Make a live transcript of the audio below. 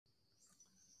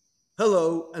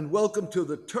Hello, and welcome to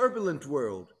the turbulent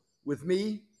world with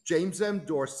me, James M.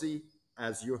 Dorsey,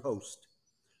 as your host.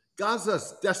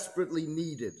 Gaza's desperately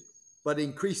needed but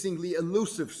increasingly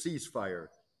elusive ceasefire,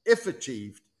 if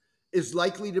achieved, is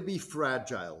likely to be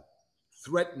fragile,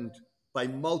 threatened by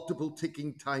multiple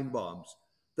ticking time bombs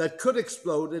that could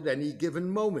explode at any given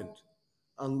moment,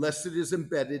 unless it is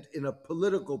embedded in a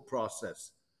political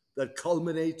process that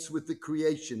culminates with the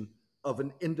creation of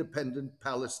an independent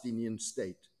Palestinian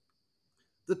state.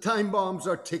 The time bombs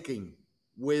are ticking,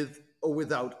 with or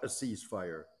without a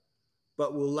ceasefire,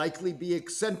 but will likely be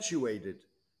accentuated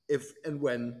if and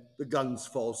when the guns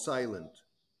fall silent.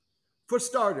 For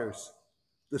starters,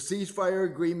 the ceasefire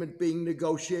agreement being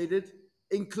negotiated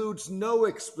includes no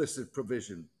explicit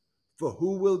provision for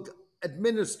who will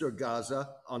administer Gaza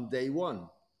on day one.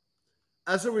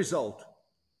 As a result,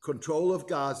 control of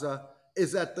Gaza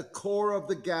is at the core of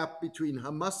the gap between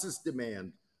Hamas's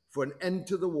demand for an end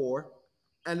to the war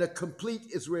and a complete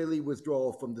Israeli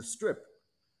withdrawal from the Strip,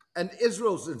 and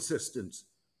Israel's insistence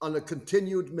on a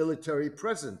continued military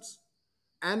presence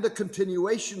and a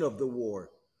continuation of the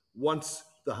war once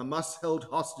the Hamas held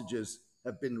hostages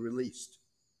have been released.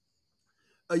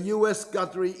 A US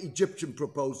Qatari Egyptian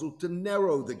proposal to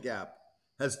narrow the gap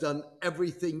has done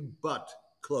everything but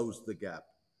close the gap,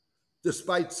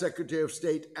 despite Secretary of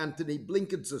State Antony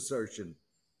Blinken's assertion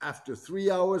after 3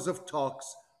 hours of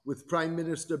talks with Prime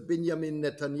Minister Benjamin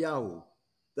Netanyahu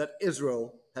that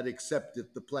Israel had accepted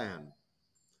the plan.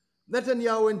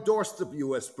 Netanyahu endorsed the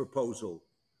US proposal,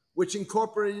 which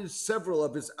incorporated several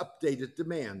of his updated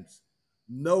demands,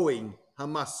 knowing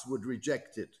Hamas would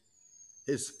reject it.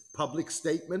 His public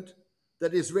statement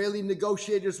that Israeli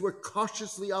negotiators were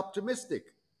cautiously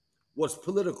optimistic was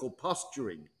political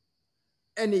posturing.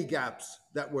 Any gaps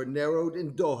that were narrowed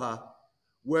in Doha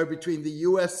were between the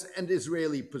US and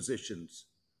Israeli positions,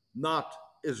 not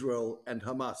Israel and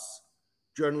Hamas.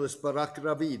 Journalist Barak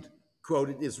Ravid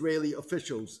quoted Israeli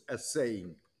officials as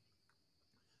saying.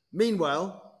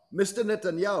 Meanwhile, Mr.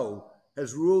 Netanyahu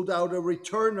has ruled out a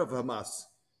return of Hamas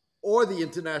or the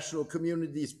international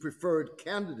community's preferred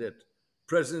candidate,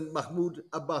 President Mahmoud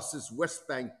Abbas's West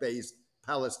Bank based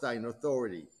Palestine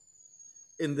Authority.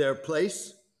 In their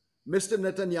place, Mr.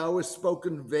 Netanyahu has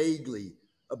spoken vaguely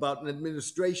about an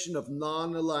administration of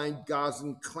non aligned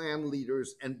Gazan clan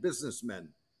leaders and businessmen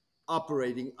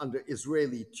operating under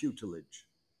Israeli tutelage.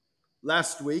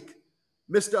 Last week,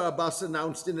 Mr. Abbas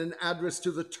announced in an address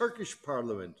to the Turkish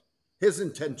parliament his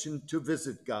intention to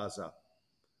visit Gaza.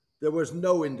 There was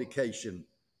no indication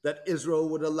that Israel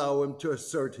would allow him to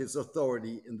assert his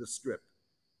authority in the Strip.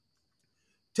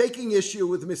 Taking issue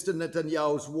with Mr.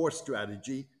 Netanyahu's war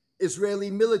strategy, Israeli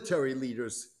military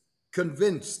leaders,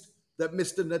 convinced that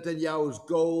Mr. Netanyahu's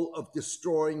goal of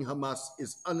destroying Hamas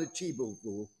is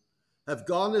unachievable, have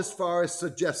gone as far as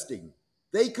suggesting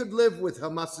they could live with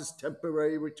Hamas's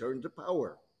temporary return to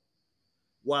power.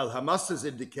 While Hamas has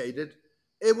indicated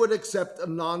it would accept a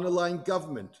non aligned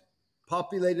government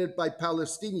populated by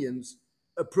Palestinians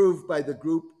approved by the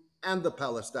group and the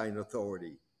Palestine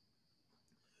Authority.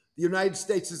 The United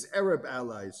States' Arab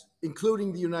allies,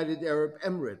 including the United Arab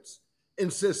Emirates,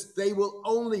 insist they will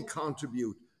only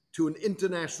contribute to an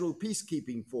international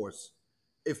peacekeeping force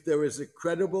if there is a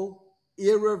credible,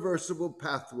 irreversible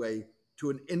pathway to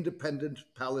an independent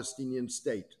Palestinian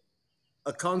state,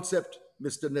 a concept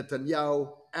Mr.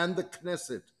 Netanyahu and the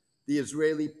Knesset, the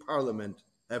Israeli parliament,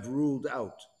 have ruled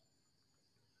out.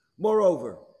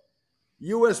 Moreover,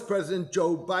 US President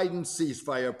Joe Biden's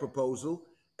ceasefire proposal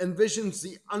envisions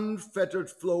the unfettered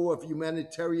flow of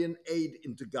humanitarian aid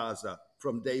into Gaza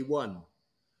from day one,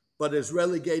 but has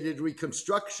relegated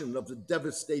reconstruction of the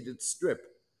devastated Strip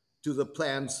to the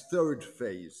plan's third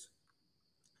phase.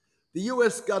 The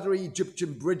US Qatari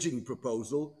Egyptian bridging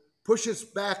proposal pushes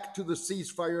back to the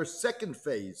ceasefire's second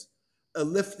phase, a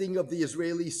lifting of the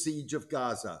Israeli siege of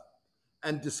Gaza,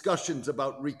 and discussions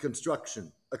about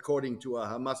reconstruction, according to a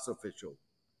Hamas official.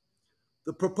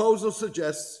 The proposal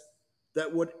suggests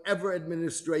that whatever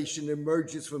administration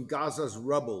emerges from Gaza's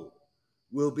rubble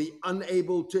will be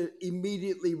unable to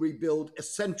immediately rebuild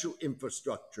essential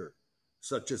infrastructure,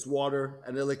 such as water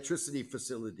and electricity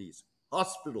facilities,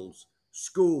 hospitals,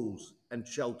 schools, and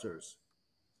shelters.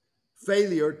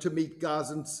 Failure to meet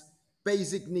Gazans'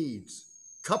 basic needs,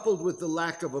 coupled with the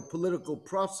lack of a political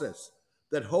process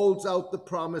that holds out the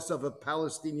promise of a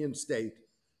Palestinian state,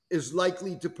 is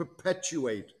likely to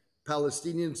perpetuate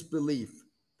Palestinians' belief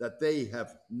that they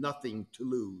have nothing to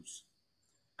lose.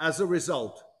 As a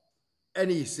result,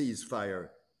 any ceasefire,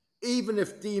 even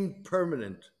if deemed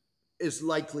permanent, is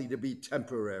likely to be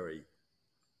temporary.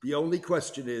 The only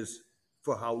question is,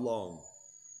 for how long?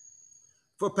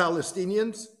 For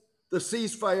Palestinians, the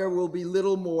ceasefire will be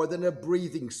little more than a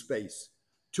breathing space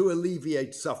to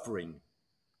alleviate suffering.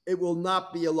 It will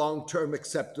not be a long-term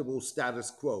acceptable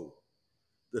status quo.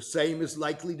 The same is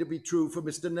likely to be true for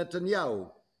Mr.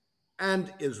 Netanyahu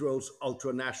and Israel's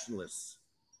ultranationalists.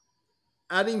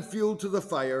 Adding fuel to the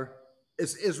fire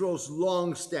is Israel's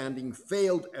long-standing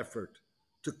failed effort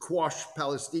to quash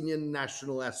Palestinian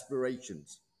national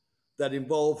aspirations that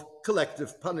involve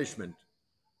collective punishment,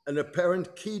 an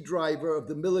apparent key driver of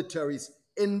the military's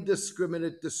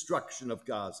indiscriminate destruction of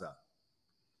Gaza.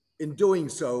 In doing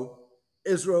so,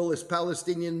 Israel is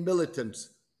Palestinian militants'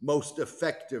 most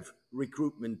effective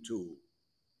recruitment tool.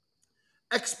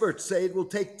 Experts say it will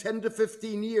take 10 to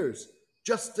 15 years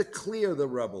just to clear the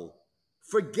rubble.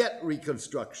 Forget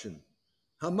reconstruction.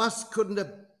 Hamas couldn't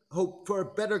have hoped for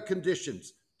better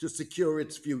conditions to secure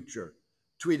its future,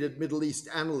 tweeted Middle East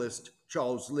analyst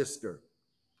Charles Lister.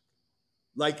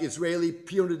 Like Israeli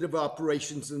punitive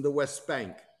operations in the West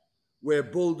Bank, where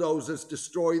bulldozers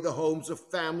destroy the homes of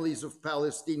families of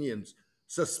Palestinians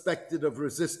suspected of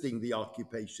resisting the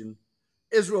occupation,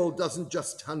 Israel doesn't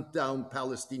just hunt down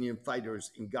Palestinian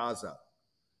fighters in Gaza.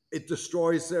 It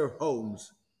destroys their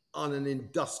homes on an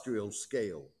industrial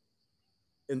scale.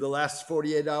 In the last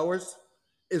 48 hours,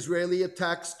 Israeli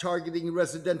attacks targeting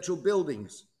residential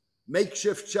buildings,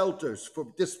 makeshift shelters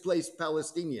for displaced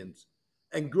Palestinians,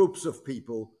 and groups of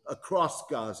people across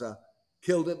Gaza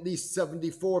killed at least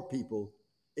 74 people,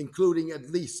 including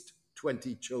at least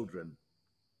 20 children.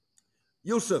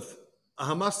 Yusuf, a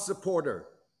Hamas supporter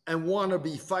and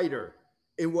wannabe fighter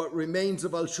in what remains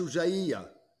of al-Shujaiya,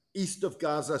 east of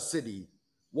Gaza City,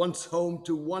 once home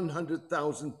to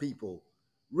 100,000 people,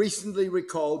 recently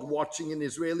recalled watching an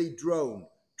Israeli drone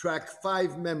track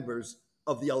 5 members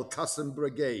of the Al-Qassam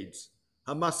Brigades,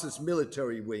 Hamas's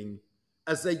military wing,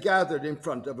 as they gathered in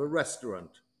front of a restaurant.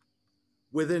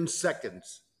 Within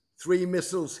seconds, 3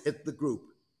 missiles hit the group,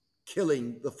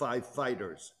 killing the 5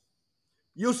 fighters.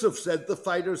 Yusuf said the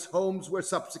fighters' homes were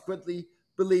subsequently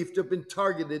believed to have been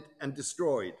targeted and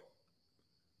destroyed.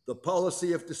 The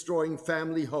policy of destroying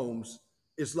family homes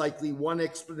is likely one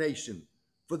explanation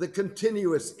for the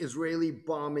continuous Israeli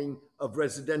bombing of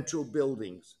residential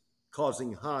buildings,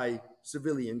 causing high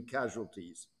civilian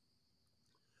casualties.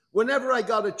 Whenever I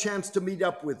got a chance to meet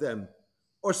up with them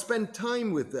or spend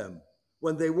time with them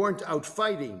when they weren't out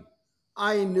fighting,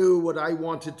 I knew what I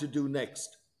wanted to do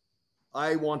next.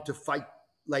 I want to fight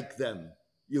like them,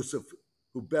 Yusuf,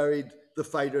 who buried the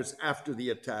fighters after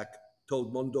the attack,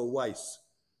 told Mondo Weiss,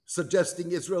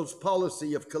 suggesting Israel's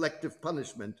policy of collective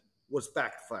punishment was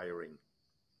backfiring.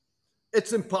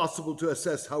 It's impossible to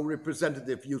assess how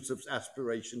representative Yusuf's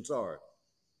aspirations are.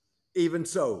 Even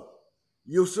so,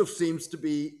 Yusuf seems to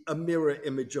be a mirror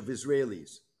image of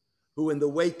Israelis, who in the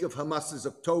wake of Hamas's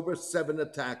October 7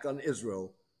 attack on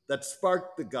Israel that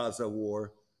sparked the Gaza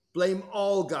war, blame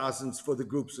all Gazans for the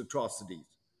group's atrocities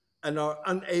and are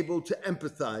unable to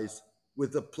empathize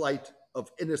with the plight of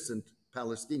innocent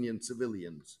Palestinian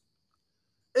civilians.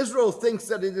 Israel thinks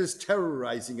that it is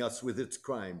terrorizing us with its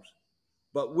crimes,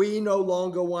 but we no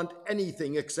longer want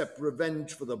anything except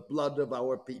revenge for the blood of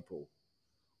our people.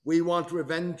 We want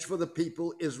revenge for the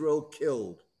people Israel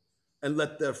killed and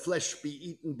let their flesh be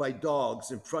eaten by dogs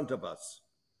in front of us,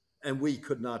 and we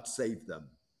could not save them.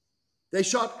 They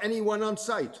shot anyone on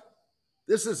sight.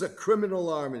 This is a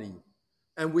criminal army,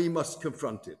 and we must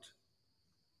confront it.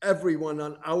 Everyone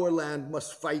on our land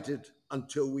must fight it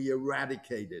until we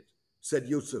eradicate it, said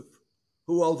Yusuf,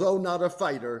 who, although not a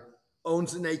fighter,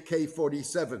 owns an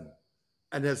AK-47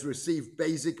 and has received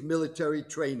basic military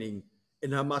training in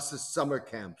Hamas's summer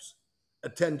camps,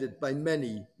 attended by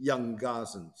many young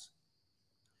Gazans.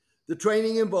 The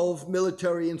training involved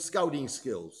military and scouting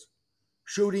skills,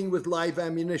 shooting with live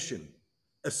ammunition,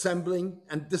 assembling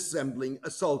and disassembling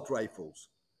assault rifles,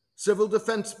 civil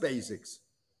defense basics,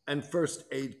 and first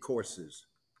aid courses.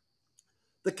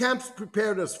 The camps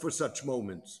prepared us for such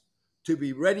moments, to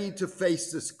be ready to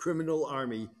face this criminal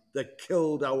army that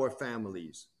killed our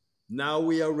families. Now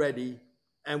we are ready,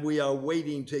 and we are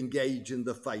waiting to engage in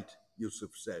the fight, Yusuf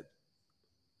said.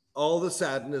 All the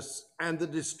sadness and the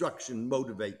destruction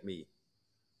motivate me,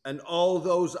 and all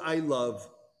those I love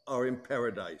are in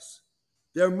paradise.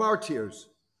 They're martyrs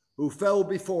who fell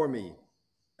before me,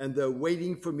 and they're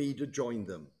waiting for me to join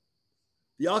them.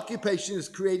 The occupation is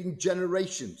creating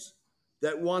generations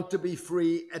that want to be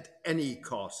free at any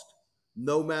cost,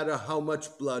 no matter how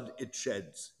much blood it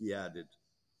sheds, he added.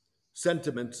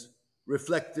 Sentiments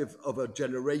reflective of a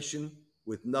generation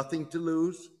with nothing to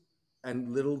lose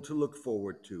and little to look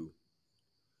forward to.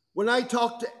 When I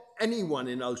talk to anyone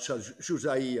in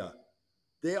al-Shujaiya,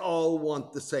 they all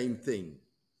want the same thing,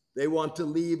 They want to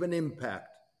leave an impact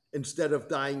instead of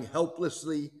dying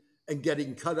helplessly and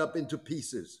getting cut up into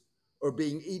pieces or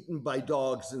being eaten by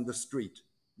dogs in the street,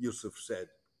 Yusuf said.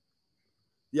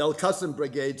 The Al Qassam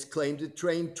brigades claimed it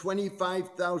trained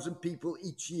 25,000 people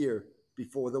each year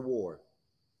before the war.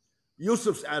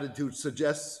 Yusuf's attitude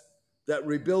suggests that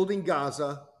rebuilding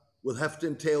Gaza will have to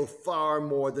entail far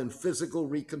more than physical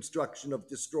reconstruction of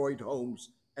destroyed homes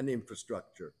and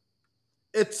infrastructure.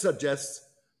 It suggests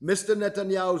Mr.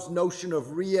 Netanyahu's notion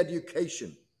of re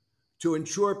education to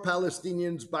ensure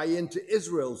Palestinians buy into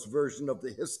Israel's version of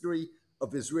the history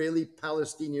of Israeli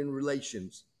Palestinian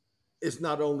relations is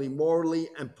not only morally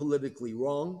and politically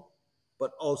wrong,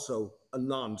 but also a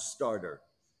non starter.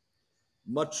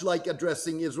 Much like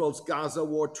addressing Israel's Gaza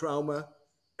war trauma,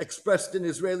 expressed in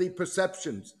Israeli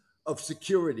perceptions of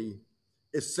security,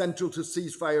 is central to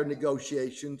ceasefire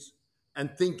negotiations and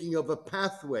thinking of a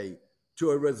pathway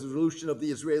to a resolution of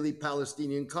the Israeli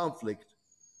Palestinian conflict.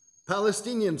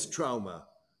 Palestinians' trauma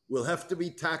will have to be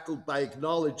tackled by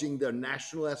acknowledging their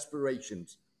national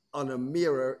aspirations on a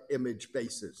mirror image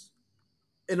basis.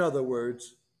 In other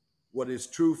words, what is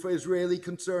true for Israeli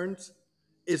concerns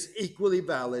is equally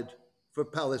valid for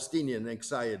Palestinian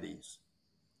anxieties.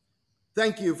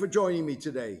 Thank you for joining me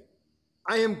today.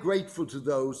 I am grateful to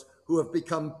those who have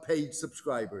become paid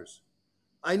subscribers.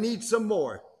 I need some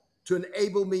more to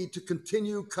enable me to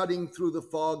continue cutting through the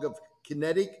fog of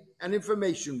kinetic and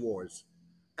information wars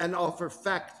and offer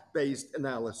fact-based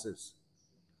analysis.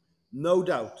 No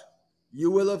doubt,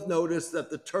 you will have noticed that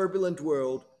the turbulent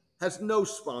world has no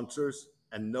sponsors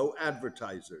and no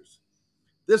advertisers.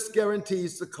 This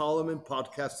guarantees the column and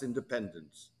podcast's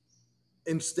independence.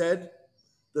 Instead,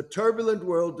 the turbulent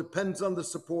world depends on the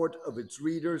support of its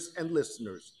readers and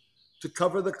listeners to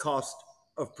cover the cost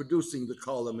of producing the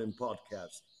column and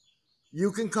podcast.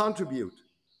 You can contribute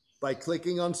by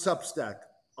clicking on Substack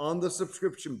on the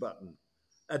subscription button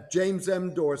at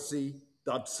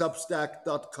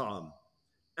jamesmdorsey.substack.com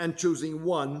and choosing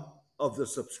one of the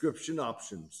subscription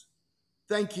options.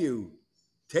 Thank you.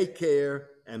 Take care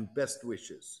and best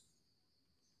wishes.